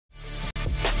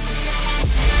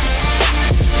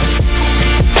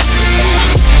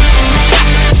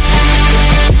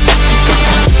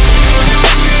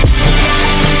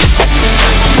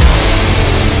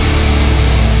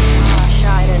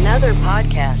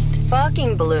Podcast.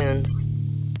 Fucking balloons.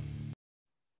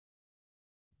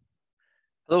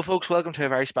 Hello, folks. Welcome to a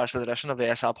very special edition of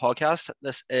the SL Podcast.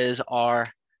 This is our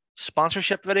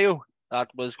sponsorship video that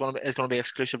is going to be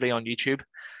exclusively on YouTube.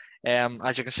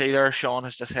 As you can see there, Sean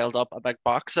has just held up a big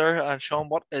box there. And Sean,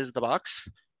 what is the box?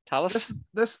 Tell us.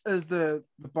 This is the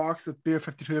box that Beer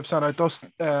 52 have sent out us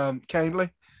kindly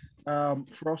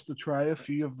for us to try a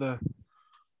few of the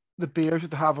beers that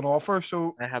they have on offer.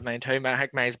 So I have mine too. I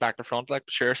think mine's back to front, like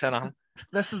sure, saying nothing.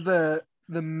 this is the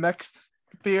mixed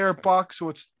beer box, so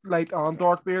it's light and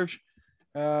dark beers.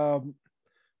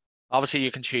 Obviously,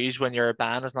 you can choose when you're a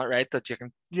band, isn't that right? That you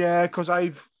can. Yeah, because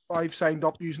I've signed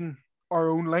up using our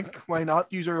own link. Why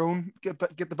not use our own? Get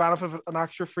the benefit of an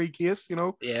extra free case, you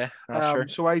know. Yeah, that's true.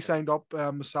 So I signed up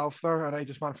myself there, and I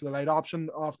just went for the light option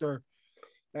after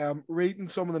reading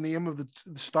some of the name of the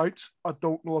stouts. I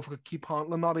don't know if I could keep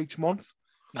handling that each month.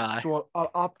 Aye. So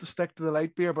I'll opt to stick to the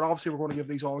light beer, but obviously we're going to give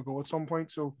these all a go at some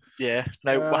point. So Yeah.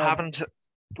 Now, what happened?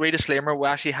 Read disclaimer: we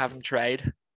actually haven't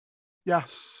tried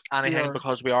yes, anything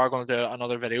because we are going to do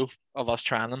another video of us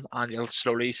trying them, and you'll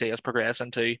slowly see us progress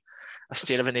into a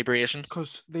state of inebriation.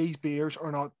 because these beers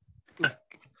are not like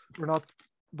we're not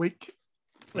weak.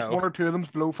 Like No. one or two of them's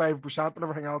below 5%, but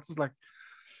everything else is like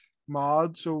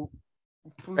mad. So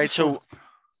Right, so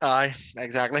aye,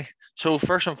 exactly. So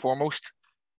first and foremost,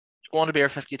 go on to Beer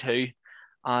 52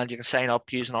 and you can sign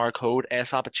up using our code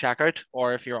SAP at checkout,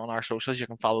 or if you're on our socials, you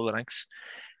can follow the links.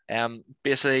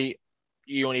 Basically,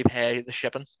 you only pay the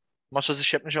shipping. How much is the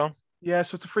shipping, Sean? yeah,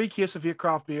 so it's a free case of 8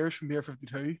 craft beers from Beer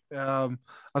 52.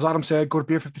 As Adam said, go to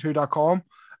beer52.com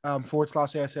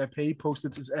 /SAP.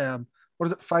 Postage is what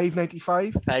is it,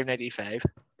 $5.95? $5.95.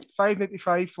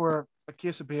 $5.95 for a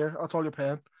case of beer. That's all you're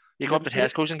paying. You go up to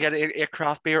Tesco's and get a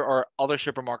craft beer, or other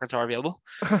supermarkets are available.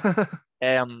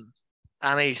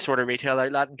 Any sort of retail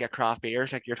outlet and get craft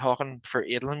beers. Like you're talking for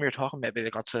 8 of them, you're talking maybe they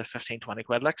got to 15, 20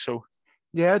 quid. Like so.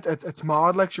 Yeah, it's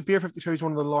mad. Like, so Beer 52 is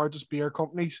one of the largest beer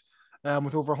companies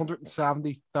with over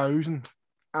 170,000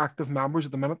 active members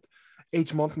at the minute.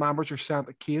 Each month, members are sent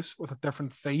a case with a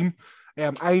different theme.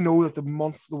 I know that the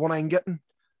one I'm getting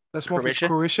this month is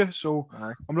Croatia, so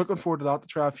Aye. I'm looking forward to that, to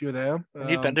try a few of them.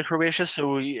 You've been to Croatia,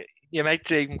 so you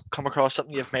might even come across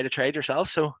something you've made a trade yourself.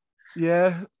 So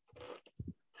yeah.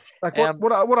 Like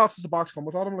what else does the box come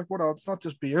with, Adam? Like what else? It's not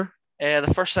just beer.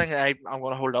 The first thing I'm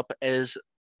going to hold up is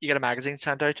you get a magazine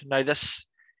sent out. Now this,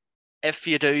 if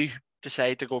you do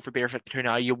decide to go for Beer 52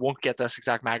 now, you won't get this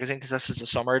exact magazine because this is the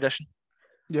summer edition,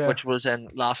 Yeah. which was in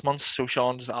last month. So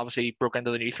Sean's obviously broke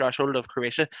into the new threshold of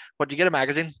Croatia, but you get a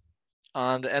magazine,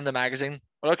 and in the magazine,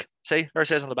 look, see, there it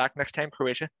says on the back, next time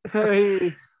Croatia.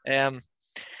 Hey.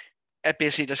 It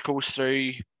basically just goes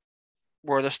through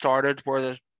where they started, where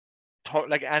the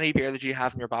like any beer that you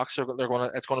have in your box,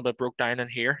 it's gonna be broke down in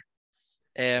here.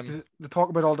 They talk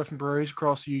about all different breweries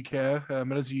across the UK.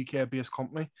 It is a UK based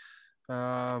company.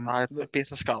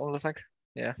 Based in Scotland, I think.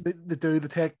 Yeah.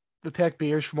 They take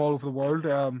beers from all over the world.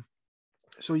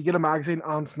 So you get a magazine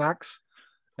and snacks.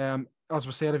 As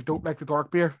we said, if you don't like the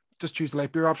dark beer, just choose the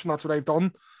light beer option. That's what I've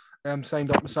done.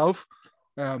 Signed up myself.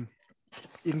 You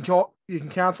can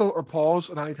cancel or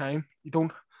pause at any time. You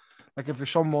don't, like, if there's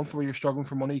some month where you're struggling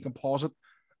for money, you can pause it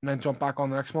and then jump back on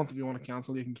the next month. If you want to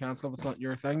cancel, you can cancel. If it's not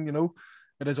your thing, you know,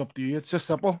 it is up to you. It's just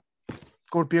simple.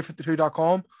 Go to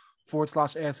beer52.com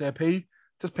 /SAP.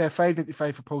 Just pay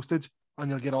 $5.95 for postage and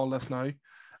you'll get all this now.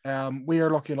 We are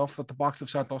lucky enough that the box they've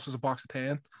sent us is a box of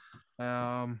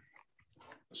 10.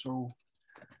 So,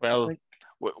 well,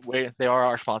 they are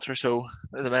our sponsor, so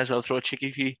they might as well throw a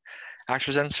cheeky few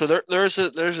extras in. So there's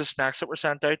the snacks that were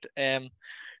sent out.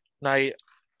 Now,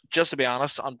 just to be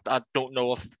honest, I don't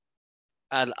know if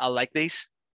I like these.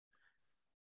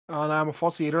 And I'm a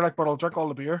fussy eater, but I'll drink all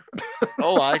the beer.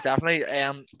 Oh, I definitely.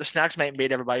 The snacks might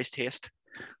meet everybody's taste,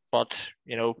 but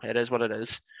you know it is what it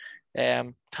is.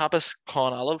 Tapas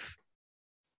con olive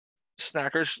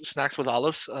snacks with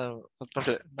olives.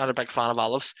 Not a big fan of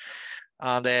olives,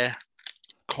 and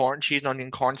corn, cheese and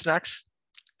onion corn snacks.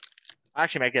 I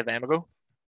actually might give them a go.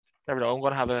 Never know. I'm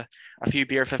going to have a few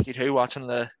Beer 52 watching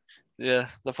the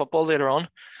football later on.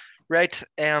 Right.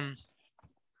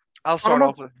 I'll start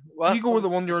off with what? You go with the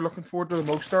one you're looking forward to the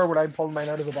most, there, when I'm pulling mine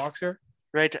out of the box here.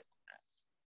 Right.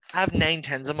 I have 9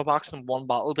 tins in my box and 1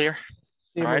 bottle beer.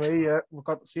 Same way, yeah. We've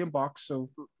got the same box, so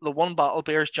the 1 bottle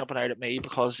beer is jumping out at me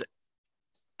because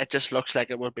it just looks like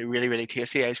it would be really, really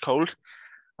tasty ice cold.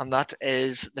 And that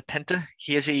is the Pinta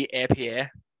Hazy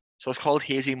APA. So it's called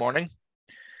Hazy Morning.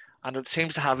 And it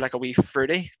seems to have like a wee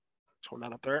fruity. Let's hold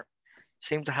that up there.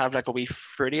 Seems to have like a wee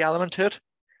fruity element to it.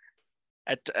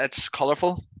 It's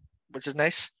colourful, which is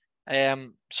nice.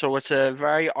 So it's a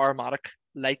very aromatic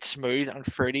light, smooth, and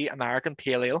fruity American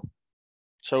Pale Ale.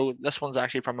 So this one's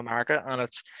actually from America, and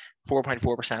it's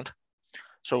 4.4%.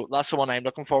 So that's the one I'm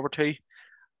looking forward to.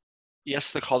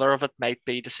 Yes, the color of it might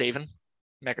be deceiving,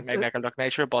 make it look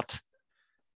nicer, but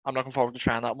I'm looking forward to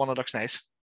trying that one. It looks nice.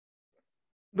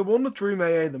 The one that drew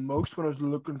my eye the most when I was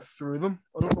looking through them,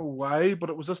 I don't know why, but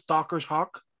it was this Docker's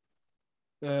Hock,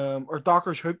 or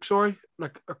Docker's Hook, sorry,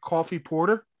 like a coffee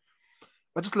porter.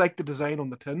 I just like the design on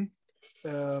the tin.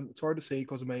 It's hard to say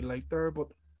because of my light there, but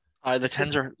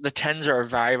The tins are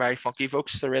very, very funky,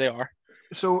 folks. They really are.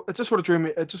 so it just sort of drew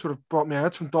me. It just sort of brought me out.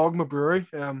 It's from Dogma Brewery.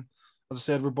 As I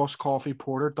said, robust coffee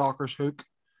porter, Docker's Hook.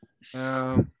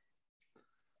 So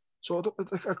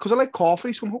because I like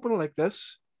coffee, so I'm hoping I like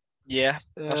this. Yeah,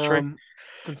 that's true.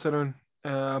 Considering,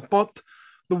 but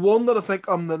the one that I think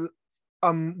I'm the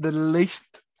least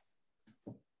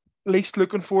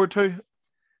looking forward to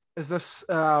is this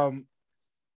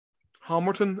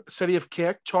Hamilton City of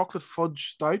Cake Chocolate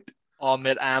Fudge Stout. Oh,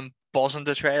 mate, I'm buzzing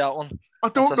to try that one. I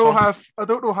don't know how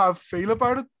I feel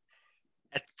about it.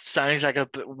 It sounds like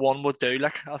one would do.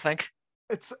 Like I think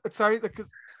It's sounds like I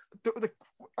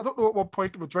don't know at what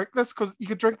point to drink this because you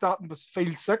could drink that and just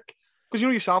feel sick. Because you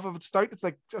know yourself, if it's stout, it's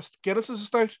like just Guinness is a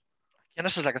stout.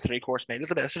 Guinness is like a 3-course meal at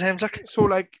the best of times. Like So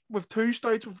like with two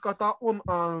stouts, we've got that one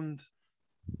and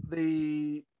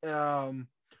the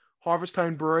Harvest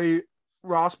Town Brewery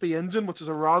Raspberry Engine, which is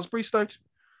a raspberry stout.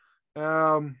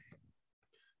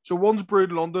 So one's brewed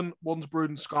in London, one's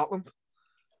brewed in Scotland.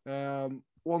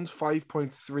 One's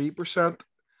 5.3%,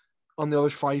 and the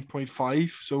other's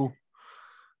 5.5. So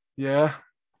yeah.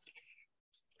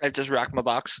 I've just racked my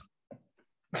box.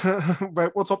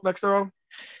 Right, what's up next there, Adam?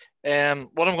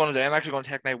 What I'm going to do, I'm actually going to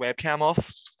take my webcam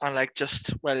off and like just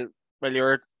while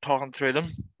you're talking through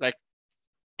them, like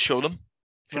show them.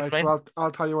 Right, so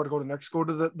I'll tell you where to go to next. Go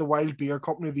to the Wild Beer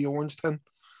Company, the Orange Tin.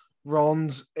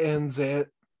 Ron's NZ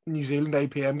New Zealand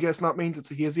IPA. I'm guessing that means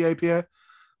it's a hazy IPA.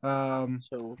 So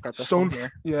we've got this one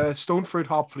here. Yeah, stone fruit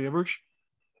hop flavors.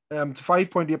 It's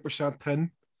 5.8%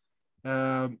 tin.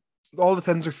 All the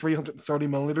tins are 330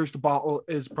 milliliters. The bottle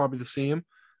is probably the same.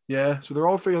 Yeah, so they're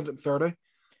all 330.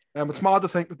 It's mad to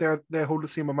think that they hold the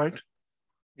same amount.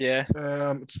 Yeah.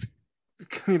 It's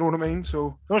you know what I mean. So you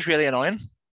know what's really annoying?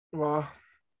 Well,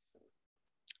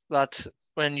 that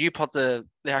when you put the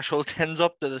actual tins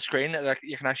up to the screen, like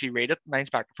you can actually read it. Mine's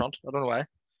back in front. I don't know why.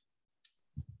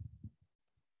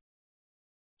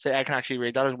 So I can actually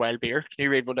read that as wild beer. Can you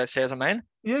read what it says on mine?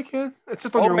 Yeah, I can. It's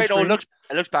just on your own screen.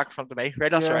 It looks back in front of me.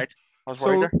 Right, that's right. I was so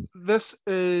worried there. This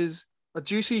is a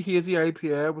juicy hazy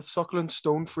IPA with succulent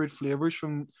stone fruit flavors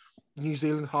from New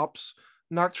Zealand hops,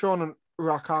 Nactron and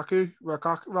Rakai. What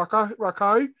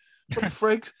the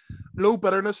frigs? Low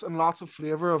bitterness and lots of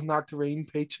flavor of nectarine,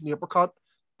 peach, and apricot,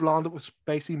 blended with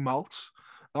spicy malts.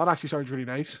 That actually sounds really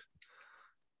nice.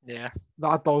 Yeah,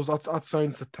 that does. That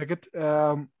sounds the ticket.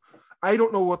 I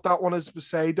don't know what that one is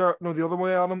beside there. No, the other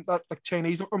way on them, that like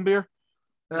Chinese looking beer.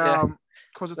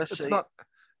 Because it's not.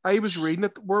 I was reading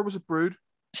it. Where was it brewed?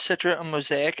 Citra and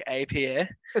Mosaic IPA.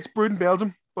 It's brewed in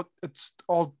Belgium, but it's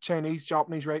all Chinese,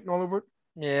 Japanese writing all over it.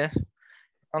 Yeah,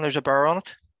 and there's a bar on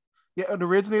it. Yeah, it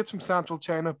originates from Central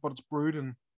China, but it's brewed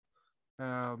in,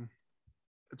 what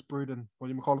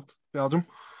do you call it? Belgium.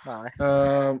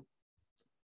 Aye.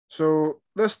 So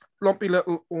this lumpy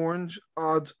little orange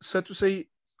adds citrusy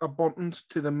abundance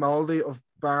to the melody of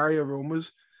berry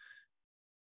aromas.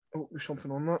 Oh, there's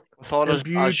something on that. I thought as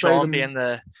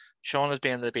Sean as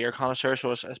being the beer connoisseur,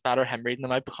 so it's better him reading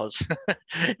them out because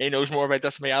he knows more about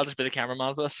this than me. I'll just be the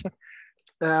cameraman for this.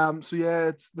 So yeah,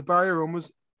 it's the berry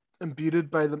aromas imbued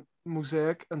by the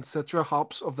Mosaic and Citra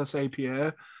hops of this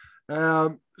IPA.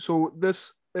 So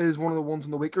this is one of the ones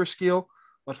on the weaker scale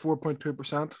at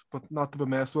 4.2%, but not to be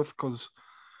messed with because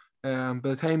by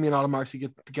the time me and Adam actually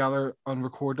get together and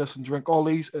record this and drink all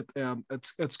these,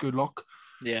 it's good luck.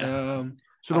 Yeah.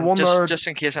 So the one there, just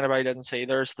in case anybody didn't see,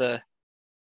 there's the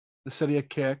City of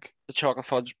Cake, the chocolate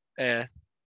fudge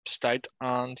stout,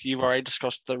 and you've already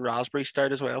discussed the raspberry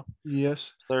stout as well.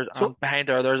 Yes. Behind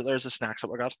there's the snacks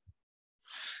that we got.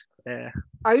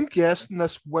 I'm guessing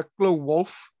this Wicklow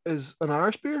Wolf is an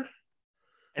Irish beer.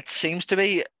 It seems to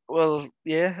be. Well,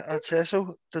 yeah, I'd say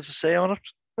so. Does it say on it?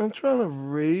 I'm trying to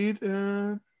read.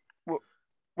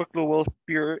 Wicklow Wolf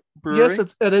Brewery. Yes,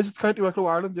 it is. It's County Wicklow,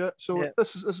 Ireland. Yeah. So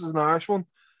this is an Irish one.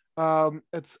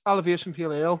 It's Elevation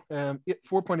Pale Ale.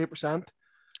 4.8%.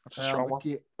 That's a strong one.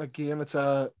 Again, it's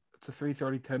a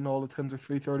 330 tin. All the tins are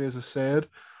 330, as I said.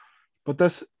 But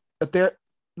the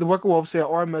Wicklow Wolf say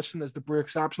our mission is to brew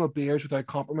exceptional beers without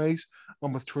compromise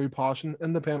and with true passion,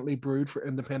 independently brewed for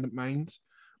independent minds.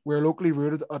 We're locally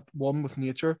rooted at one with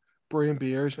nature, brewing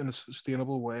beers in a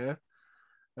sustainable way.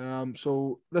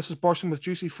 So this is bursting with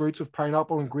juicy fruits of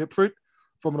pineapple and grapefruit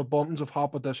from an abundance of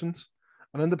hop additions.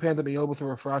 An independent ale with a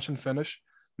refreshing finish,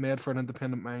 made for an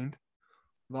independent mind.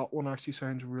 That one actually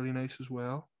sounds really nice as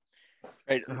well.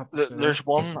 Right. I have to say. There's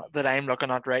one that I'm looking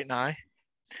at right now,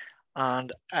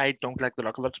 and I don't like the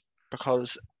look of it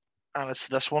because, and it's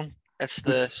this one. It's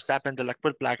the Step Into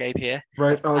Liquid Black IPA.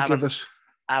 Right, I'll I have give an, this.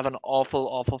 I have an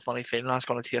awful funny feeling that's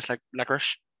going to taste like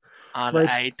licorice, and Right.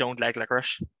 I don't like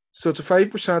licorice. So it's a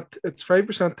 5%. It's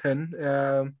 5%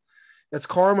 tin. It's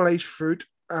caramelized fruit,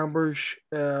 ambers,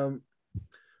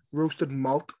 roasted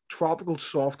malt, tropical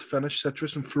soft finish,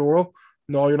 citrus and floral.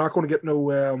 No, you're not going to get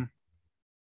no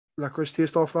licorice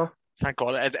taste off that. Thank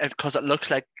God, because it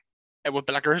looks like it would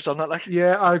be licorice, doesn't it? Like,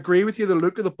 Yeah, I agree with you. The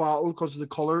look of the bottle, because of the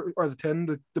color or the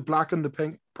tin, the black and the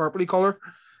pink, purpley color.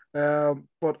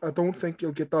 But I don't think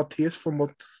you'll get that taste from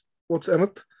what's in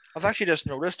it. I've actually just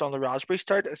noticed on the raspberry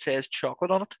stout it says chocolate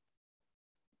on it.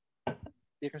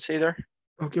 You can see there.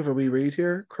 I'll give it a wee read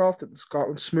here. Crafted in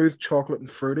Scotland, smooth chocolate and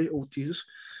fruity. Oh Jesus.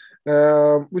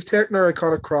 We've taken our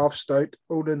iconic craft stout,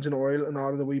 old engine oil, and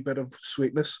added a wee bit of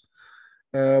sweetness.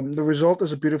 The result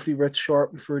is a beautifully rich,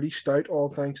 sharp, and fruity stout, all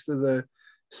thanks to the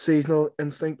seasonal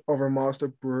instinct of our master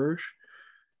brewers.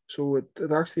 So it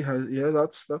actually has,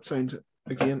 that sounds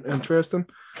again interesting.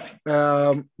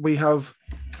 We have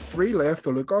 3 left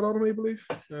to look at on them, I believe.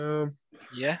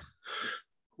 Yeah.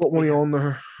 What one are you on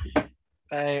there?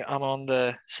 I am on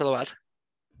the Silhouette.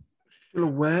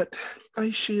 Silhouette.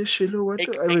 I see a silhouette.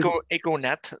 Eco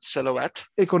Net Silhouette.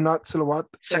 Eco Nut Silhouette.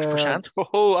 6%.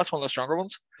 Oh, that's one of the stronger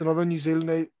ones. It's another New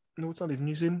Zealand. No, it's not even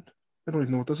New Zealand. I don't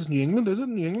even know what this is. New England, is it?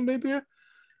 New England IPA?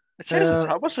 It says,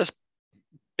 what's this?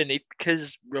 Beneath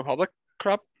Kiz Republic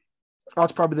crap?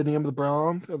 That's probably the name of the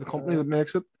brand or the company that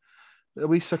makes it. A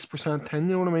wee 6% tin,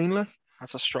 you know what I mean? Like,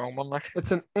 that's a strong one, like.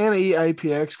 It's an NE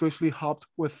IPA exclusively hopped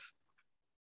with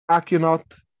Acunaut.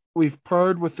 We've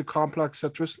paired with the complex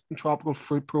citrus and tropical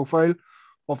fruit profile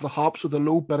of the hops with a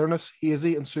low bitterness,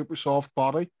 hazy, and super soft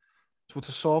body. So it's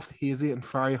a soft, hazy, and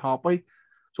very hoppy.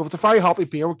 So if it's a very hoppy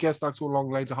beer, I guess that's along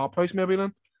the lines of Hop House, maybe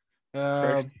then.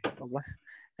 Lovely.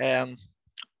 And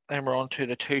we're on to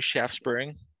the Two Chefs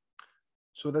Brewing.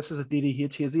 So this is a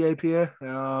DDH hazy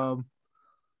IPA.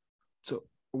 So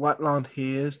Wetland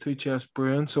Haze, Two Chefs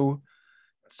Brewing. So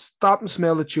stop and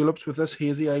smell the tulips with this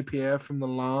hazy IPA from the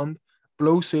land.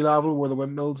 Below sea level where the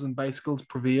windmills and bicycles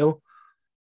prevail.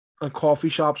 And coffee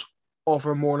shops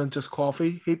offer more than just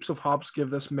coffee. Heaps of hops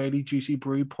give this mighty juicy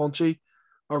brew punchy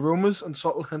aromas and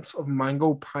subtle hints of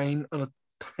mango, pine, and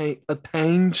a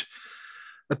tinge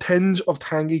of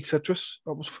tangy citrus.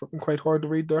 That was fucking quite hard to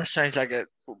read there. That sounds like an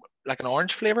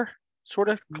orange flavor, sort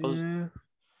of. Yeah.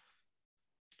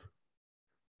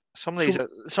 Some of these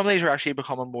are actually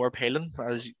becoming more appealing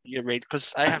as you read,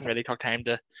 because I haven't really took time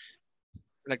to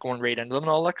like go and read into them and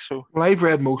all, like. So well, I've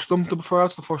read most of them. To be fair,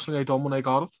 that's the first thing I done when I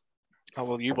got it. Oh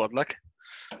well, you would, like.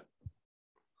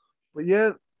 But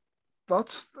yeah, we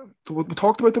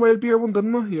talked about the wild beer one,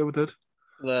 didn't we? Yeah, we did.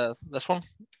 This one,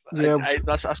 yeah,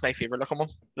 that's my favorite looking one,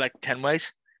 like 10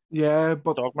 ways. Yeah,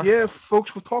 but Dogma. Yeah,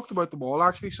 folks, we've talked about them all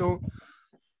actually. So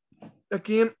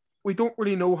again, we don't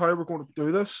really know how we're going to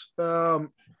do this. We are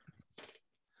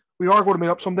going to meet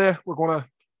up someday. We're going to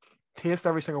taste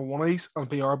every single one of these and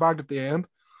be our bag at the end.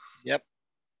 Yep.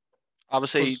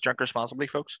 Obviously, drink responsibly,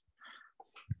 folks.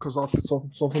 Because that's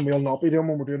something we'll not be doing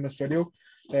when we're doing this video.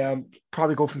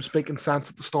 Probably go from speaking sense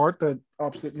at the start to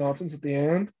absolute nonsense at the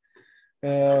end.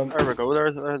 There we go.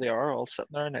 There they are, all sitting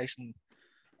there, nice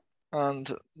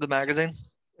and the magazine.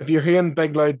 If you're hearing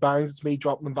big loud bangs, it's me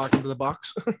dropping them back into the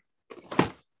box.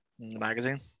 The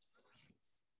magazine.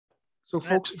 So,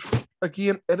 folks,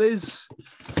 again, it is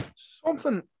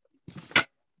something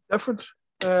different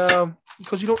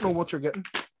because you don't know what you're getting.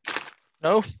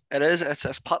 No, it is.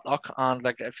 It's potluck, and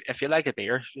like if you like a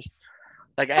beer, just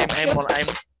like I'm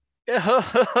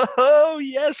oh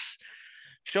yes,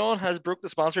 Sean has broke the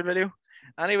sponsored video.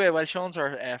 Anyway, while Sean's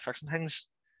are fixing things,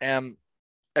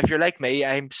 if you're like me,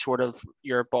 I'm sort of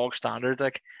your bog standard.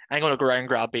 Like I'm gonna go around and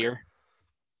grab beer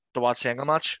to watch single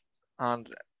match, and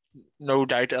no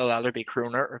doubt it'll either be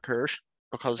Corona or Coors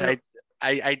because I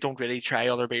don't really try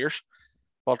other beers.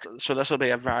 But so this will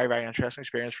be a very, very interesting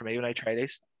experience for me when I try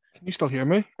these. Can you still hear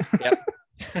me?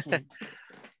 Yep.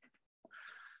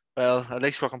 Well, at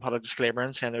least we can put a disclaimer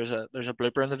in saying there's a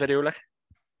blooper in the video, like.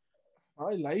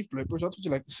 I live bloopers. That's what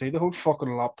you like to see. The whole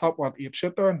fucking laptop went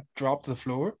apeshit there and dropped to the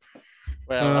floor.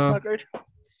 Well, that's not good. I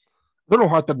don't know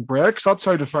how it didn't break. Because that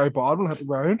sounded very bad when it hit the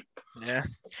ground. Yeah.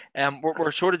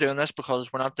 We're sort of doing this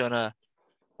because we're not doing a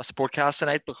sportcast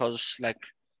tonight because like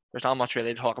there's not much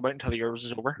really to talk about until the Euros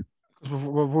is over.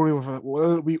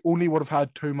 Because we only would have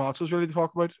had 2 matches really to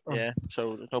talk about. Yeah,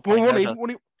 so there's no Well,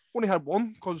 point. only had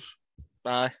one because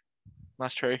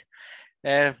That's true.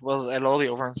 Well, it'll all be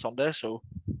over on Sunday, so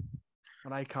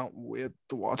and I can't wait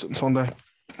to watch it on Sunday.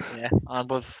 yeah. And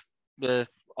with the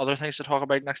other things to talk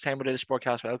about next time we do the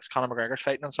Sportcast, well, because Conor McGregor's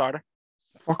fighting on Saturday.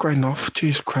 Fuck right enough,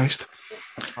 Jesus Christ.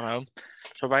 I know.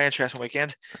 So very interesting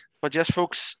weekend. But just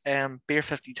folks, Beer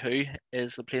 52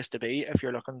 is the place to be if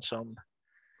you're looking some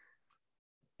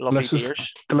lovely beers.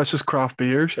 Delicious craft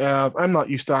beers. I'm not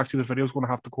used to actually the video's going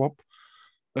to have to go up.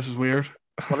 This is weird.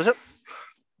 What is it?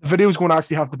 The video's going to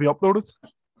actually have to be uploaded.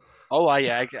 Oh,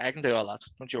 yeah, I can do all that.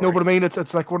 Don't you worry. No, but I mean,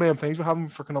 it's like one of them things we haven't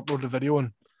freaking uploaded the video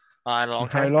in a long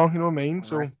time. How long, you know what I mean?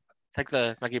 So I think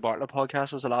the Mickey Bartlett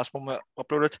podcast was the last one we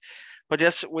uploaded. But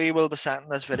yes, we will be sending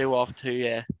this video off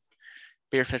to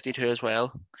Beer 52 as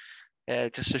well.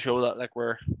 Just to show that like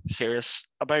we're serious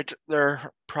about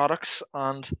their products,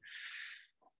 and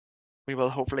we will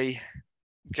hopefully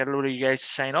get a load of you guys to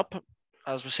sign up.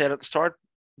 As we said at the start,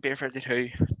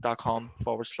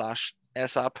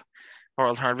 beer52.com/SAP, or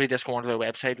alternatively just go onto their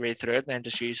website, read through it, and then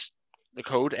just use the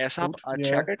code SAP at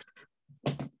checkout.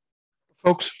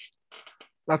 Folks,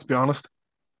 let's be honest.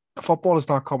 Football is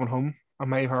not coming home, and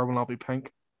my hair will not be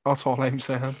pink. That's all I'm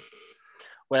saying.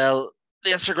 Well,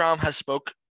 the Instagram has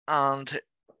spoke, and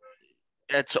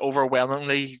it's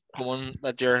overwhelmingly going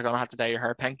that you're going to have to dye your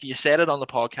hair pink. You said it on the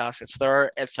podcast. It's there.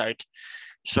 It's out.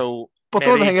 So, but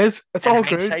the thing is, it's all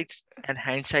good. In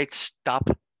hindsight, stop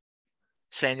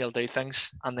saying you'll do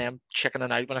things and then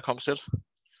chickening out when it comes to it.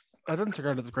 I didn't check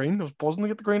out the green. I was buzzing to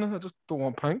get the green in. I just don't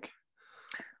want pink.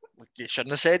 You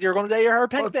shouldn't have said you're going to dye your hair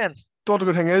pink then. The other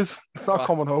good thing is, it's not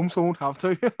coming home, so I won't have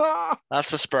to.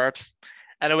 That's the spirit.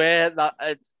 Anyway,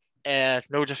 that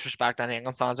no disrespect to any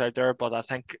England fans out there, but I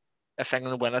think if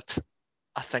England win it,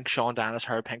 I think Sean Dennis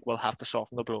hair pink will have to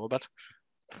soften the blow a bit.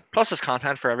 Plus, it's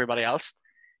content for everybody else.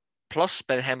 Plus,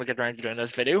 by the time we get around to doing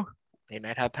this video, he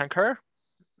might have pink hair.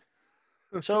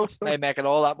 So, may make it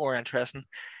all that more interesting.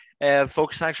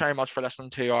 Folks, thanks very much for listening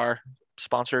to our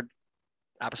sponsored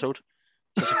episode.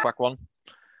 Just a quick one.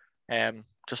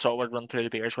 Just thought we'd run through the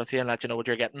beers with you and let you know what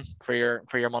you're getting for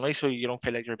your money, so you don't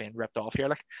feel like you're being ripped off here,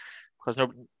 like, because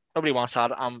nobody wants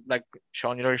that. Like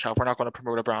Sean, you know yourself, we're not going to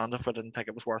promote a brand if we didn't think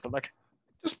it was worth it. Like,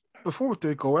 just before we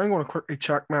do go, I'm going to quickly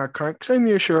check my account because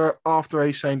I'm sure after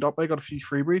I signed up, I got a few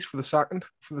freebies for this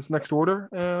next order.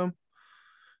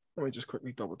 Let me just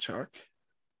quickly double check.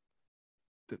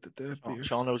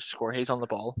 Sean knows the score. He's on the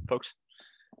ball, folks.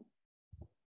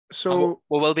 So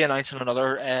we will be announcing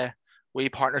another wee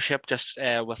partnership just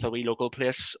with a wee local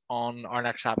place on our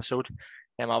next episode.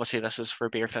 Obviously this is for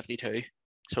Beer 52,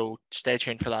 so stay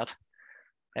tuned for that.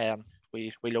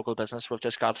 We local business we've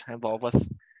just got involved with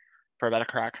for a bit of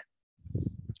crack.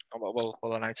 We'll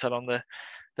announce it on the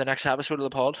next episode of the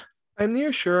pod. I'm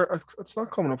near sure it's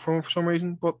not coming up for some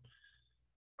reason, but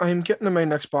I'm getting in my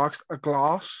next box a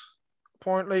glass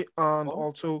apparently, and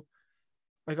also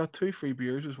I got 2 free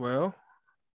beers as well.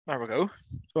 There we go.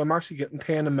 So I'm actually getting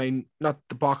 10 in my, not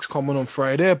the box coming on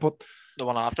Friday, but the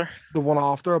one after. The one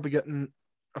after, I'll be getting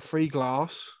a free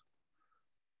glass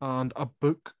and a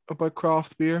book about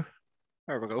craft beer.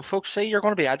 There we go, folks. See, you're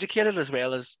going to be educated as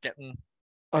well as getting.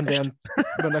 And then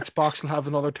the next box will have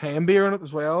another 10 beer in it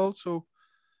as well. So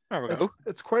there we go.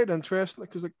 It's quite interesting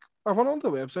because like I've went onto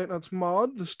the website and it's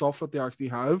mad the stuff that they actually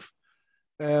have.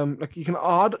 Like you can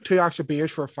add 2 extra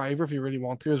beers for a $5 if you really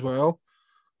want to as well,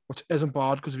 which isn't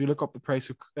bad because if you look up the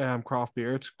price of craft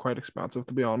beer, it's quite expensive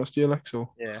to be honest. Yeah, like so.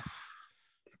 Yeah.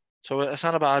 So it's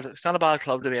not a bad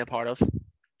club to be a part of.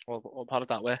 We'll put it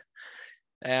that way.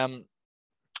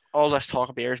 All this talk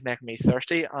of beer is making me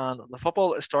thirsty, and the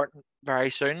football is starting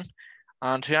very soon.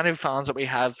 And to any fans that we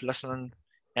have listening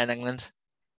in England,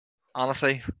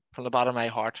 honestly, from the bottom of my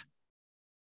heart,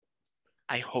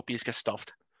 I hope you get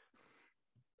stuffed.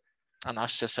 And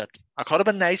that's just it. I could have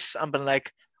been nice and been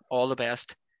like, all the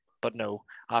best, but no.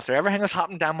 After everything that's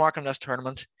happened in Denmark in this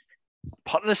tournament,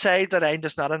 putting aside that I'm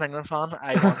just not an England fan,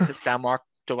 I wanted Denmark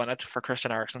to win it for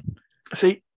Christian Eriksen.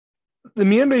 See, the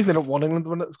main reason they don't want England to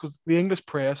win it is because the English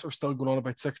press are still going on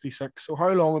about 66. So how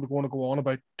long are they going to go on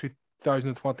about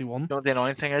 2021? You know, the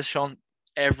annoying thing is, Sean,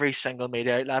 every single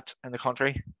media outlet in the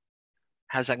country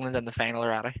has England in the final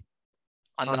already.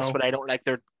 And that's what I don't like.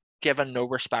 They're giving no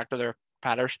respect to their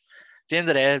padders. At the end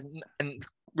of the day, in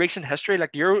recent history,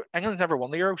 like England's never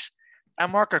won the Euros.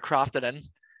 Denmark are crafted in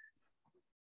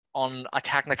on a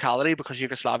technicality because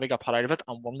Yugoslavia got put out of it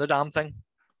and won the damn thing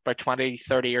about 20,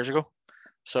 30 years ago.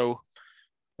 So, you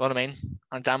know what I mean?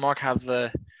 And Denmark have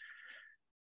the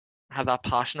have that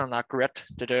passion and that grit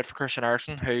to do it for Christian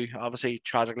Eriksen, who obviously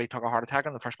tragically took a heart attack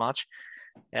in the first match.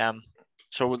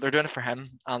 So they're doing it for him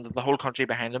and the whole country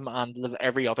behind him and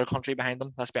every other country behind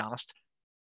him, let's be honest.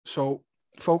 So,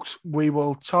 folks, we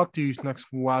will chat to you next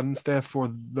Wednesday for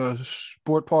the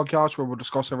sport podcast where we'll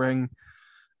discuss everything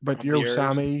about the Euro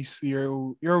semis, the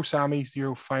Euro semis, the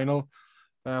Euro final.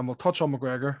 We'll touch on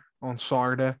McGregor on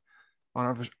Saturday,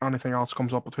 and if there's anything else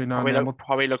comes up between now and then. We'll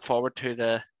probably look forward to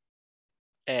the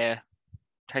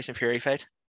Tyson Fury fight.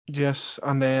 Yes,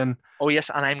 and then. Oh yes,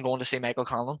 and I'm going to see Michael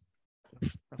Conlan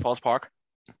in Falls Park.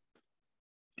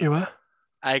 You what?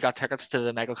 I got tickets to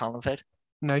the Michael Conlan fight.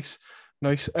 Nice.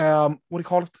 What do you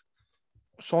call it?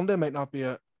 Sunday might not be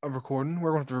a recording.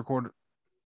 We're going to have to record it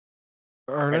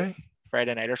early.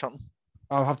 Friday night or something.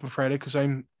 I'll have to be Friday because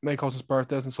my cousin's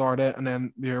birthday is on Saturday and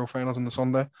then the Euro finals on the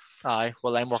Sunday. Aye,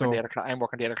 well I'm working 8 o'clock. I'm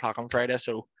working 8 o'clock on Friday,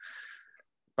 so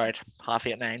about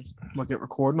 8:30, 9. We'll get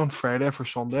recording on Friday for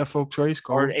Sunday, folks. Right?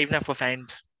 Or even if we find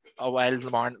a while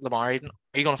Lamar Eden.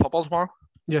 Are you going to football tomorrow?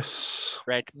 Yes.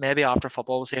 Right, maybe after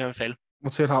football we'll see how we feel.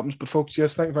 We'll see what happens. But folks,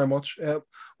 yes, thank you very much. We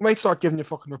might start giving you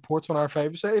fucking reports on our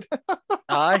 5 side.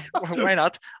 Aye, why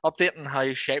not? Updating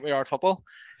how shape we are at football.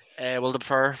 We'll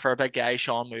defer for a big guy.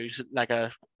 Sean moves like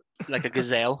a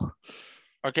gazelle.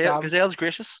 Okay, gazelle's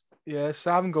gracious. Yeah,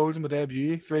 7 goals in my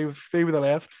debut. 3 with the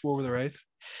left, 4 with the right.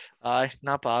 Aye,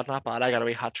 not bad. I got a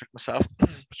wee hat trick myself. But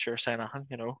sure, say nothing,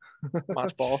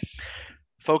 Match ball.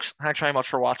 Folks, thanks very much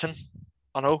for watching.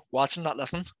 I know, watching, not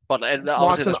listening. But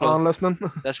watching and listening.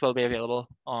 This will be available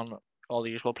on all the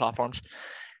usual platforms.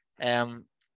 So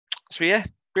yeah,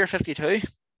 Beer 52.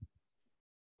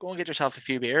 Go and get yourself a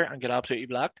few beer and get absolutely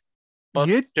blacked. But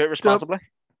do it responsibly.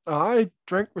 Aye,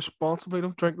 drink responsibly.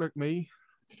 Don't drink like me.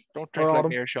 Don't drink like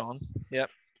me or Sean. Yep.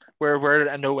 We're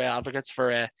in no way advocates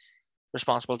for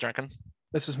responsible drinking.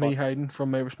 This is me hiding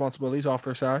from my responsibilities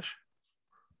after a sash.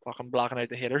 Fucking blocking out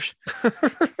the haters.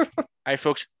 Alright,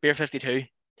 folks, Beer 52.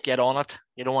 Get on it.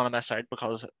 You don't want to miss out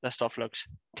because this stuff looks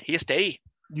tasty.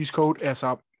 Use code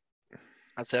SAP.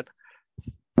 That's it.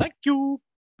 Thank you.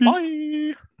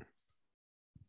 Bye.